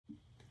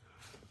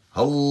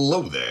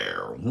Hello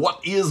there. What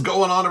is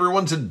going on,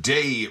 everyone?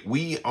 Today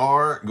we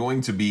are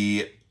going to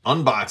be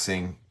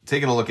unboxing,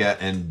 taking a look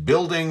at, and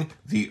building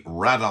the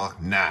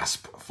Raddaugh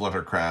Gnasp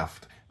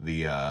Fluttercraft,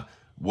 the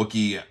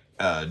Wookiee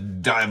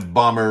dive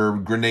bomber,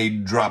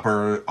 grenade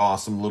dropper,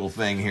 awesome little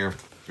thing here.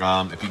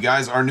 If you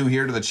guys are new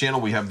here to the channel,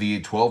 we have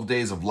the 12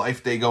 Days of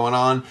Life Day going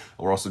on.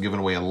 We're also giving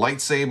away a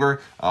lightsaber.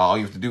 All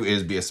you have to do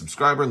is be a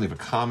subscriber and leave a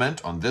comment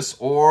on this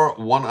or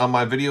one of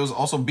my videos.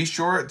 Also, be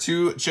sure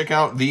to check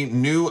out the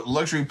new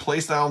Luxury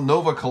Playstyle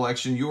Nova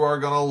collection. You are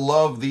going to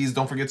love these.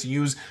 Don't forget to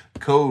use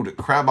code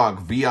Crabbok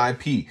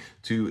VIP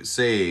to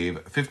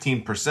save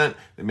 15%.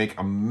 They make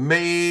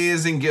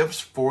amazing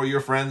gifts for your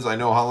friends. I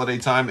know holiday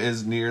time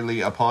is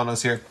nearly upon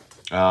us here.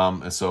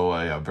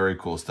 Yeah, very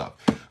cool stuff.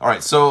 All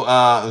right, so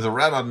the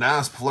Raddaugh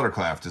Gnasp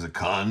Fluttercraft is a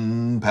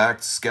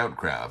compact scout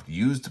craft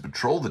used to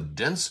patrol the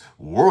dense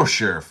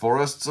Worcestershire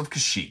forests of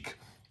Kashyyyk.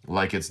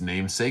 Like its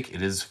namesake,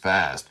 it is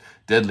fast,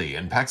 deadly,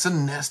 and packs a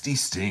nasty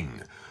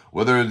sting.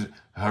 Whether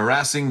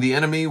harassing the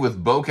enemy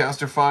with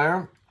bowcaster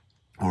fire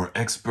or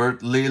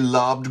expertly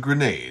lobbed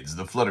grenades,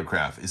 the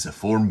Fluttercraft is a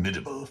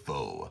formidable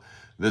foe.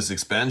 This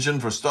expansion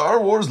for Star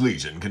Wars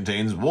Legion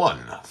contains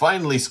one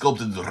finely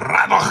sculpted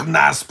Raddaugh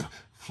Gnasp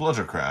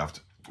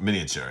Fluttercraft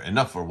miniature,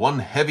 enough for one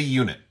heavy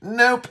unit.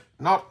 Nope,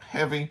 not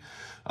heavy.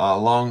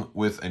 Along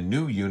with a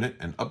new unit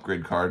and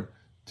upgrade card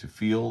to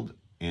field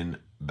in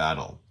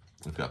battle.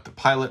 We've got the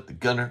pilot, the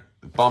gunner,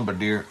 the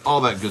bombardier,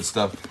 all that good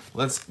stuff.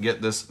 Let's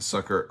get this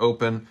sucker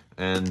open,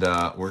 and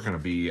we're going to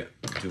be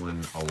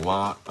doing a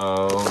lot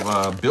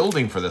of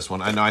building for this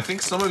one. I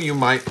think some of you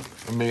might,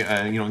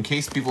 in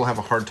case people have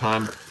a hard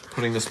time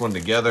putting this one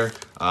together,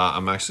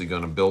 I'm actually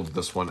going to build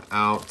this one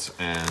out,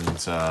 and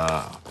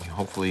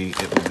hopefully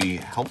it will be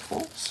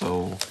helpful.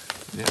 So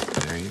yeah,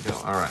 there you go.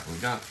 All right, we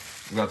got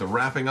the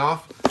wrapping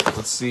off.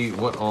 Let's see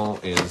what all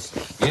is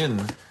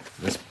in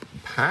this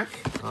pack.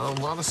 A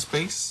lot of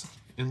space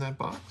in that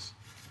box.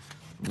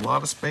 A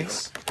lot of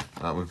space.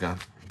 We've got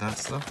that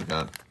stuff. We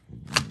got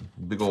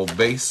big old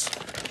base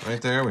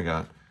right there. We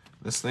got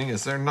this thing.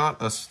 Is there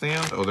not a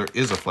stand? Oh, there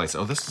is a flight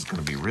stand. Oh, this is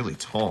going to be really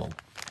tall.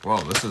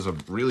 Wow, this is a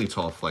really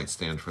tall flight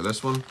stand for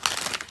this one.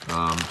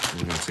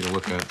 We're going to take a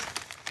look at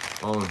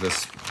all of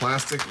this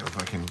plastic. If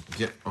I can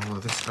get all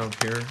of this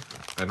out here.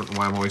 I don't know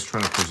why I'm always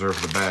trying to preserve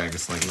the bag.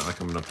 It's like not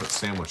like I'm going to put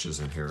sandwiches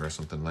in here or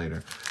something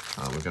later.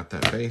 We've got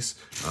that base.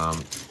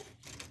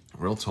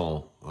 Real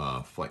tall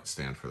flight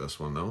stand for this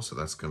one though. So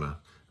that's gonna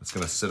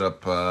sit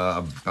up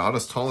about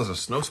as tall as a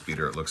snow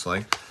speeder, it looks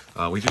like.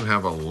 We do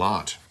have a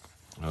lot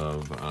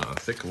of a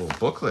thick little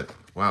booklet.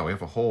 Wow, we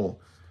have a whole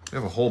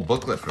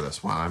booklet for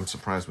this. Wow, I'm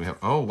surprised we have.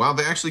 Oh, wow,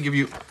 they actually give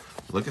you,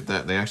 look at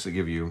that. They actually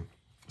give you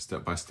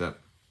step-by-step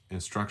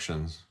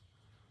instructions.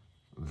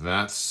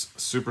 That's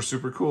super,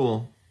 super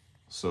cool.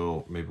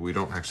 So maybe we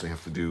don't actually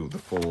have to do the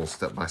full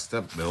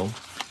step-by-step build.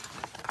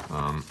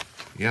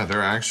 Yeah,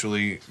 they're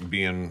actually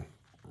being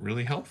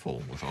really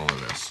helpful with all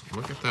of this.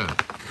 Look at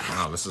that.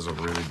 Wow, this is a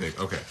really big,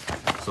 okay.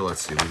 So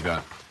let's see, we've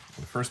got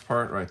the first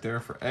part right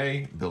there for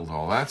A, build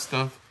all that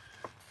stuff.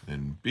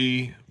 Then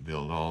B,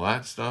 build all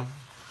that stuff.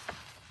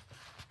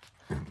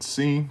 And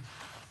C,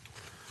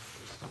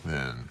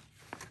 then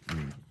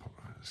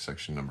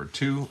section number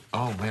 2.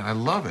 Oh man, I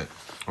love it.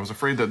 I was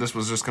afraid that this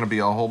was just going to be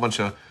a whole bunch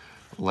of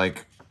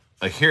like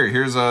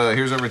here's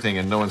everything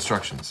and no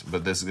instructions.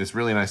 But it's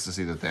really nice to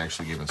see that they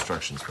actually gave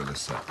instructions for this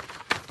set.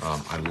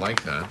 I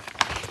like that.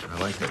 I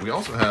like that. We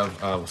also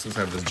have, since I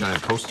have this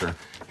giant poster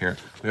here,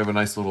 we have a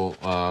nice little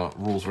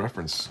rules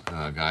reference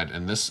guide,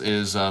 and this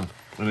is.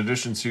 In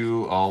addition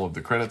to all of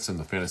the credits and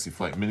the Fantasy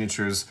Flight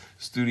Miniatures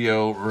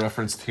studio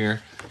referenced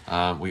here,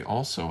 we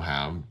also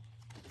have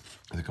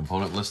the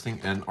component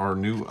listing and our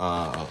new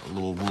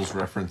little rules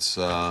reference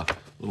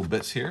little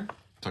bits here,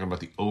 talking about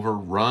the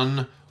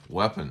overrun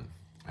weapon.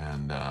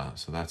 And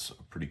so that's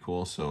pretty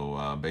cool.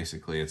 So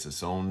basically it's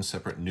its own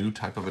separate new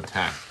type of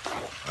attack.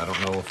 I don't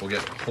know if we'll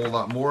get a whole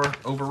lot more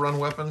overrun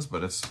weapons,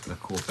 but it's a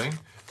cool thing.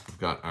 We've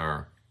got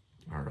our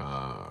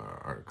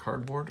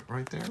cardboard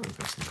right there. We've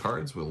got some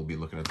cards. We'll be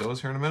looking at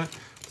those here in a minute.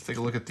 Let's take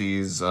a look at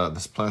these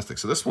this plastic.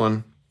 So this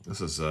one,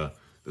 this is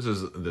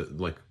the,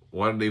 like,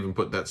 why did they even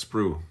put that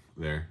sprue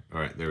there? All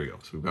right, there we go.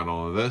 So we've got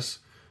all of this,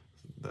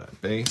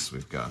 that base.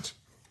 We've got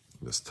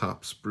this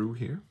top sprue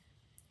here.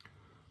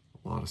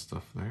 A lot of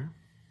stuff there.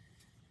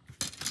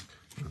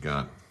 We've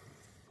got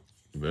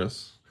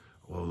this.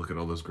 Oh, look at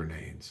all those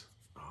grenades.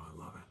 Oh, I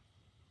love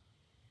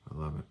it. I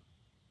love it.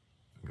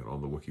 Got all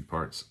the Wookiee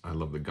parts. I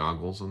love the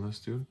goggles on this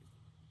dude.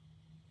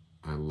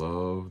 I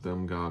love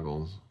them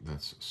goggles.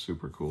 That's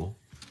super cool.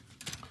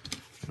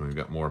 And we've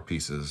got more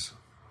pieces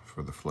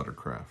for the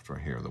Fluttercraft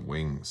right here, the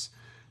wings.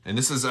 And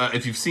this is,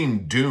 if you've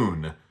seen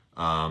Dune,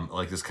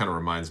 like this kind of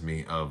reminds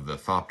me of the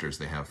Thopters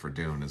they have for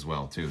Dune as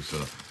well too. So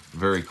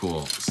very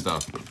cool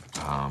stuff.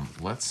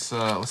 Let's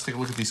take a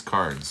look at these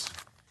cards.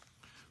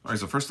 All right,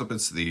 so first up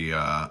it's the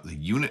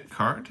unit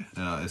card.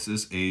 This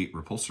is a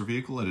repulsor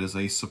vehicle. It is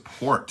a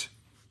support.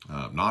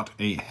 Not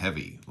a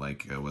heavy,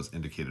 like was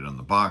indicated on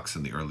the box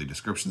and the early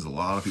descriptions. A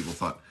lot of people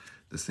thought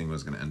this thing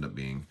was going to end up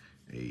being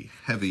a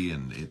heavy,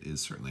 and it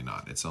is certainly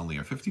not. It's only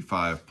a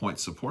 55-point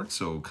support,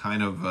 so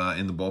kind of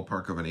in the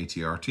ballpark of an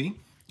ATRT.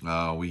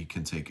 We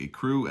can take a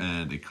crew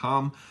and a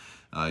comm.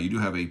 You do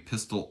have a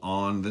pistol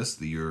on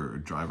this. Your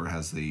driver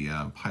has the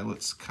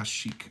pilot's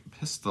Kashyyyk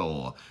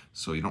pistol,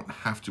 so you don't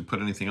have to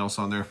put anything else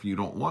on there if you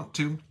don't want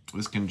to.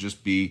 This can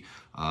just be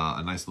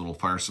a nice little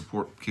fire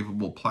support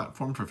capable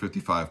platform for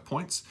 55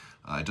 points.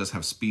 It does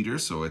have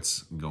speeders, so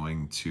it's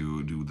going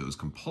to do those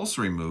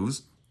compulsory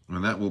moves,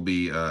 and that will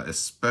be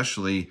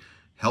especially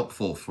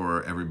helpful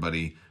for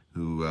everybody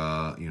who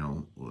you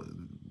know,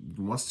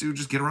 wants to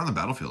just get around the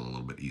battlefield a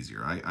little bit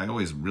easier. I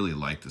always really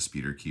like the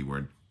speeder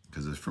keyword,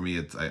 because for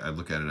me, I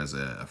look at it as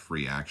a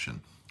free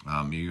action.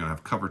 You're going to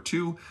have cover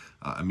 2,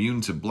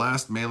 immune to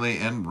blast, melee,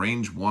 and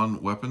range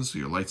 1 weapons, so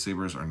your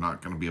lightsabers are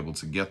not going to be able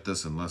to get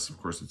this unless, of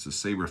course, it's a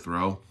saber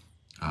throw.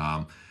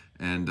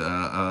 And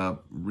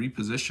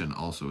reposition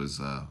also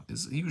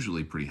is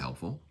usually pretty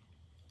helpful.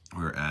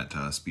 We're at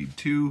speed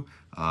 2,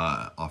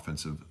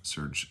 offensive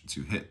surge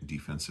to hit,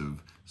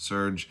 defensive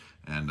surge,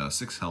 and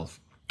 6 health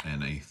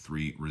and a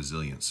 3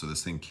 resilience. So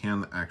this thing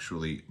can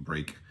actually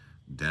break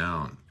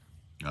down.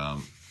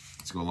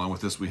 Let's go along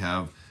with this. We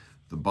have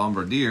the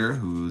Bombardier,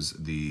 who's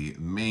the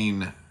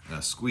main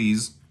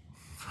squeeze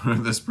for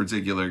this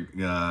particular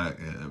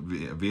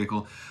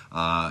vehicle.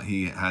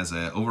 He has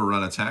an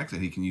overrun attack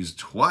that he can use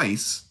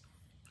twice,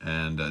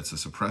 and it's a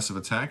suppressive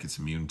attack. It's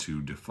immune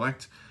to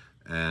deflect,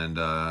 and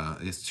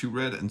it's 2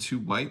 red and 2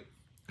 white,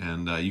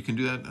 and you can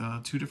do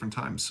that 2 different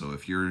times. So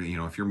if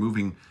you're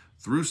moving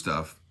through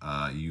stuff,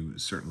 you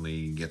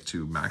certainly get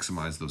to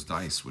maximize those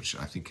dice, which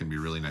I think can be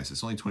really nice.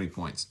 It's only 20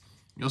 points.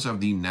 You also have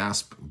the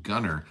Gnasp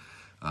Gunner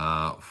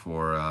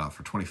for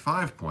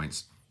 25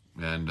 points,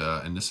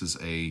 and this is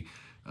a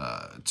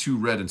 2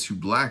 red and 2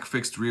 black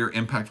fixed rear,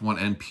 impact 1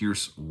 and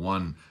pierce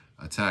 1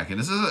 attack, and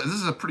this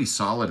is a pretty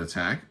solid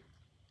attack,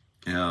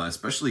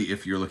 especially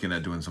if you're looking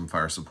at doing some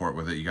fire support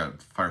with it. You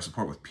got fire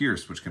support with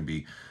pierce, which can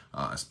be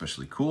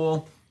especially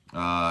cool,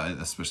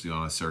 especially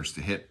on a surge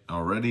to hit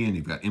already, and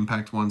you've got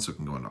impact 1, so it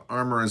can go into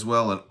armor as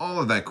well, and all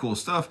of that cool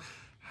stuff.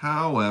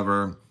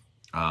 However,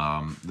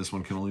 this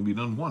one can only be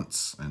done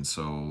once, and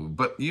so,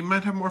 but you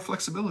might have more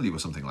flexibility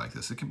with something like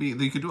this. It could be,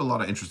 you could do a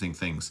lot of interesting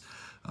things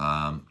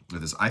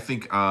with this. I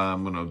think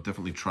I'm going to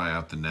definitely try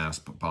out the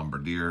Gnasp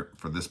Bombardier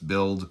for this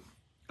build.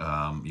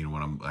 You know,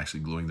 when I'm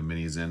actually gluing the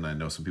minis in. I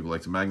know some people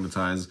like to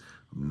magnetize.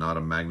 I'm not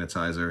a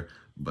magnetizer,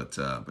 but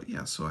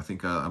yeah. So I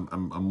think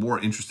I'm more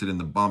interested in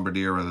the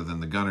Bombardier rather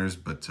than the Gunners,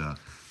 but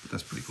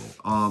that's pretty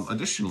cool.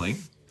 Additionally,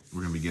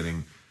 we're going to be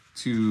getting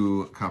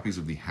 2 copies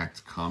of the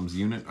Hacked Comms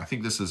unit. I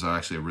think this is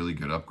actually a really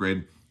good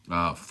upgrade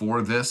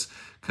for this,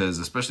 because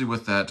especially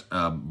with that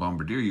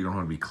Bombardier, you don't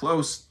want to be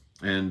close,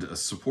 and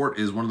support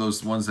is one of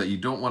those ones that you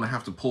don't want to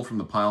have to pull from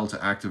the pile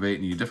to activate,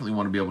 and you definitely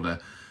want to be able to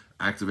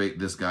activate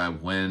this guy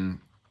when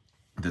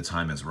the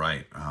time is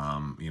right.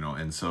 You know,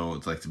 and so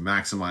it's like to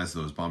maximize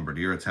those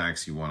Bombardier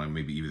attacks, you want to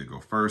maybe either go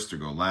first or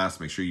go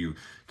last. Make sure you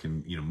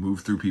can, you know,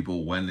 move through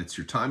people when it's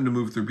your time to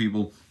move through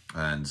people.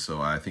 And so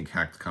I think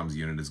Hacked Comms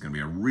unit is going to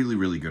be a really,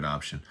 really good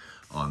option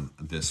on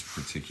this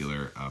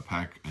particular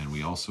pack. And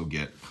we also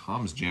get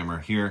Comms Jammer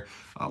here,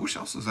 which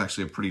also is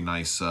actually a pretty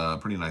nice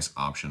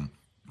option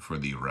for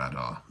the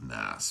Raddaugh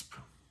Gnasp.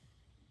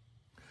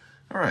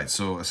 All right,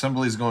 so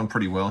assembly is going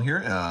pretty well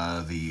here.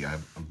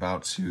 I'm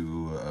about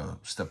to,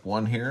 step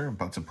 1 here,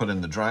 about to put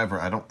in the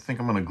driver. I don't think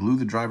I'm going to glue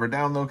the driver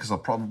down, though, because I'll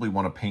probably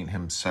want to paint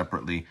him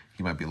separately.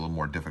 He might be a little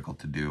more difficult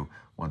to do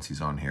once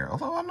he's on here,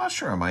 although I'm not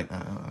sure. I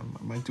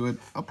might do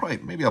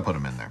it. Maybe I'll put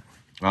him in there.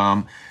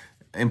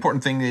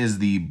 Important thing is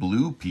the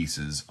blue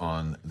pieces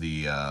on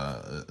the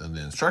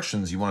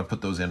instructions. You want to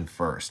put those in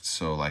first.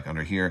 So like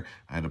under here,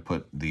 I had to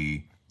put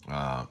the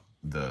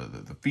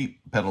feet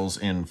pedals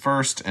in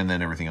first, and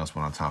then everything else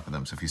went on top of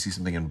them. So if you see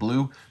something in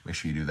blue, make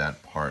sure you do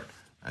that part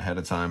ahead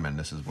of time, and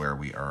this is where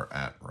we are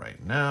at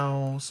right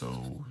now.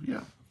 So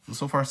yeah,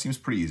 so far it seems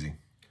pretty easy.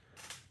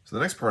 So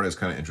the next part is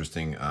kind of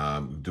interesting,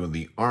 doing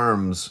the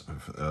arms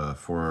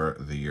for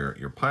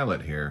your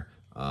pilot here.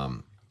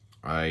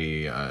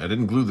 I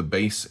didn't glue the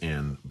base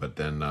in, but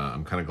then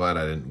I'm kind of glad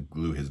I didn't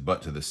glue his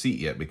butt to the seat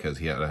yet,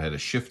 because I had to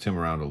shift him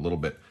around a little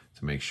bit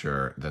to make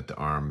sure that the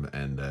arm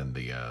and then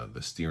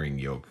the steering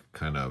yoke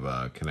kind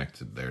of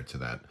connected there to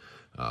that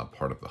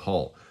part of the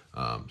hull.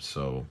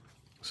 So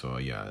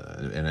yeah,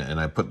 and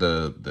I put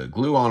the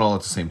glue on all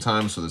at the same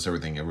time, so that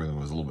everything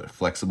was a little bit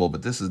flexible.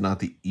 But this is not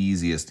the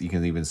easiest. You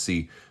can even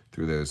see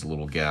through there's a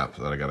little gap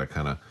that I got to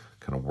kind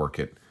of work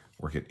it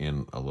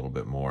in a little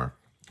bit more.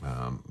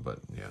 But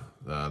yeah,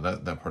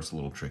 that part's a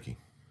little tricky.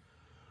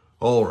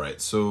 All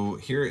right, so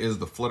here is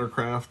the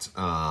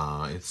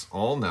Fluttercraft. It's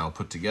all now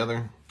put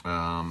together.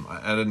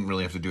 I didn't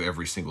really have to do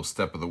every single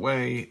step of the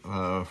way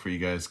for you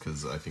guys,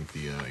 because I think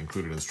the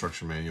included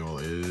instruction manual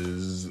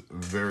is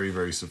very,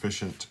 very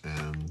sufficient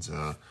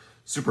and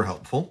super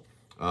helpful.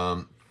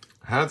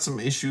 Had some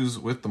issues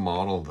with the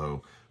model,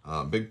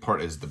 though. Big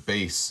part is the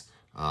base.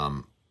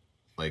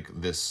 Like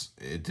this,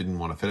 it didn't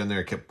want to fit in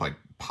there. It kept like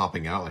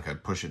popping out, like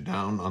I'd push it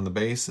down on the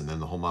base and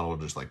then the whole model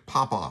would just like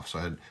pop off. So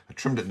I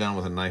trimmed it down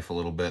with a knife a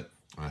little bit,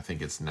 and I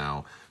think it's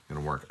now gonna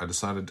work. I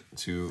decided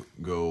to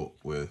go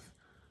with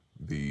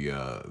the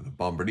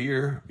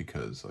Bombardier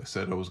because I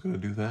said I was gonna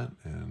do that,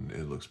 and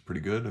it looks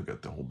pretty good. I've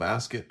got the whole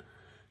basket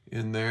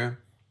in there.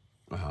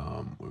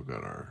 We've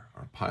got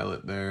our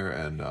pilot there,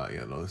 and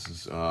yeah, no, this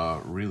is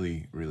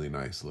really, really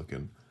nice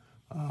looking.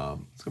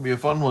 It's gonna be a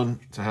fun one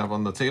to have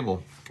on the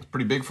table. It's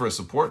pretty big for a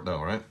support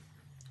though, right?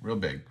 Real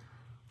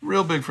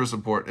big for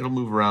support. It'll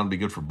move around, be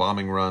good for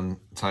bombing run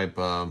type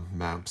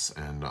maps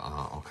and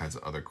all kinds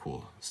of other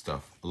cool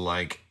stuff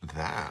like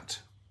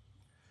that.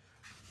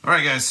 All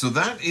right, guys, so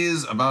that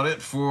is about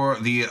it for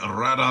the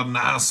Raddaugh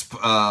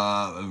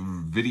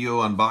Gnasp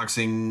video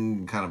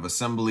unboxing, kind of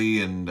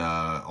assembly, and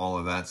all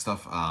of that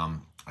stuff.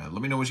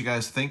 Let me know what you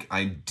guys think.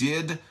 I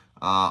did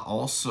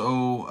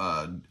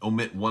also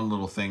omit one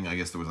little thing. I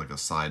guess there was like a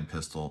side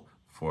pistol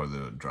for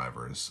the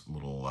driver's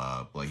little,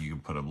 like you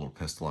can put a little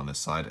pistol on his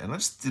side, and I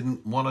just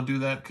didn't want to do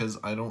that because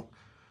I don't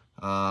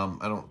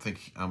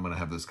think I'm gonna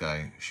have this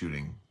guy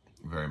shooting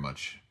very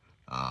much.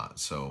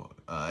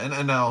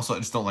 And I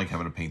just don't like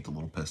having to paint the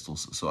little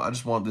pistols. So I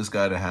just want this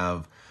guy to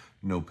have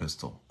no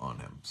pistol on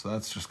him. So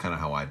that's just kind of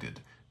how I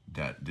did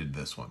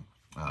this one.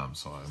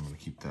 So I'm going to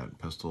keep that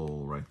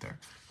pistol right there.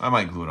 I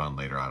might glue it on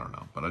later, I don't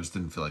know. But I just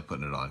didn't feel like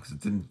putting it on because it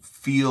didn't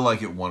feel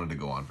like it wanted to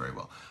go on very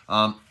well.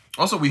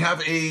 Also, we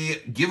have a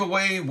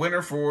giveaway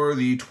winner for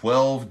the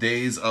 12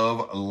 Days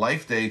of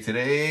Life Day.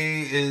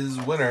 Today's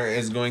winner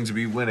is going to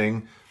be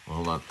winning,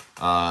 well, hold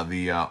on,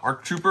 the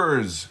ARC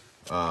Troopers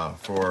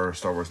for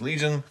Star Wars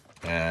Legion.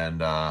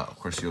 And of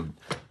course, you'll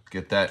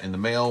get that in the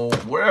mail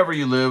wherever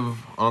you live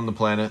on the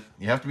planet.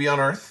 You have to be on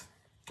Earth,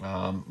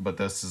 but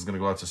this is going to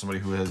go out to somebody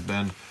who has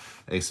been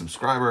a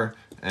subscriber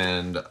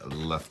and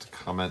left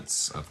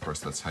comments. Of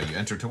course, that's how you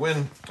enter to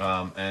win.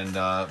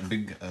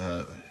 Big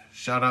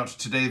shout out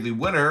today. The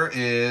winner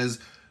is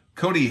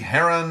Cody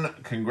Heron.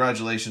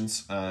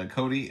 Congratulations,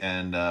 Cody.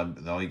 And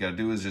all you got to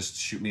do is just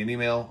shoot me an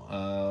email,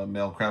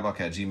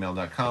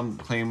 mailcrabbok@gmail.com,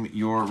 claim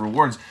your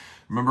rewards.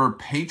 Remember,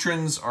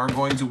 patrons are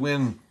going to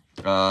win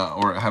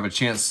or have a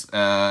chance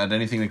at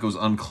anything that goes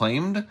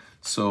unclaimed.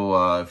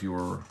 So if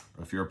you're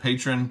a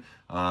patron,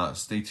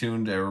 stay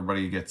tuned.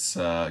 Everybody gets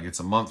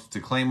a month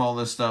to claim all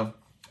this stuff,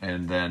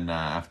 and then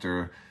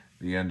after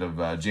the end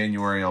of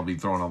January, I'll be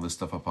throwing all this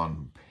stuff up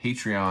on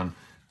Patreon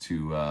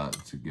to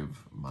give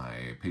my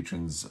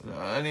patrons.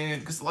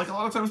 Because like a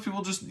lot of times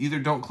people just either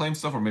don't claim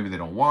stuff, or maybe they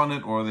don't want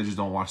it, or they just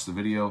don't watch the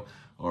video,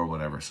 or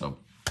whatever. So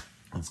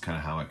that's kind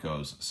of how it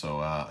goes. So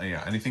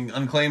yeah, anything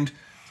unclaimed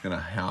is gonna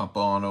hop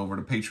on over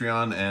to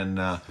Patreon, and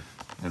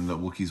the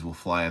Wookiees will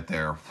fly it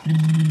there.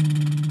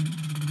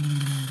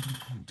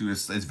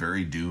 It's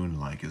very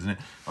Dune-like, isn't it?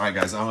 All right,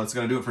 guys, that's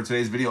gonna do it for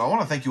today's video. I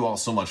want to thank you all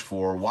so much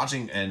for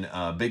watching,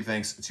 and big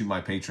thanks to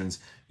my patrons.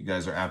 You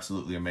guys are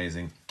absolutely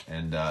amazing,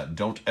 and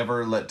don't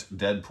ever let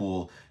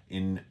Deadpool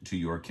into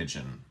your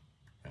kitchen.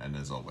 And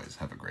as always,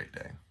 have a great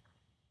day.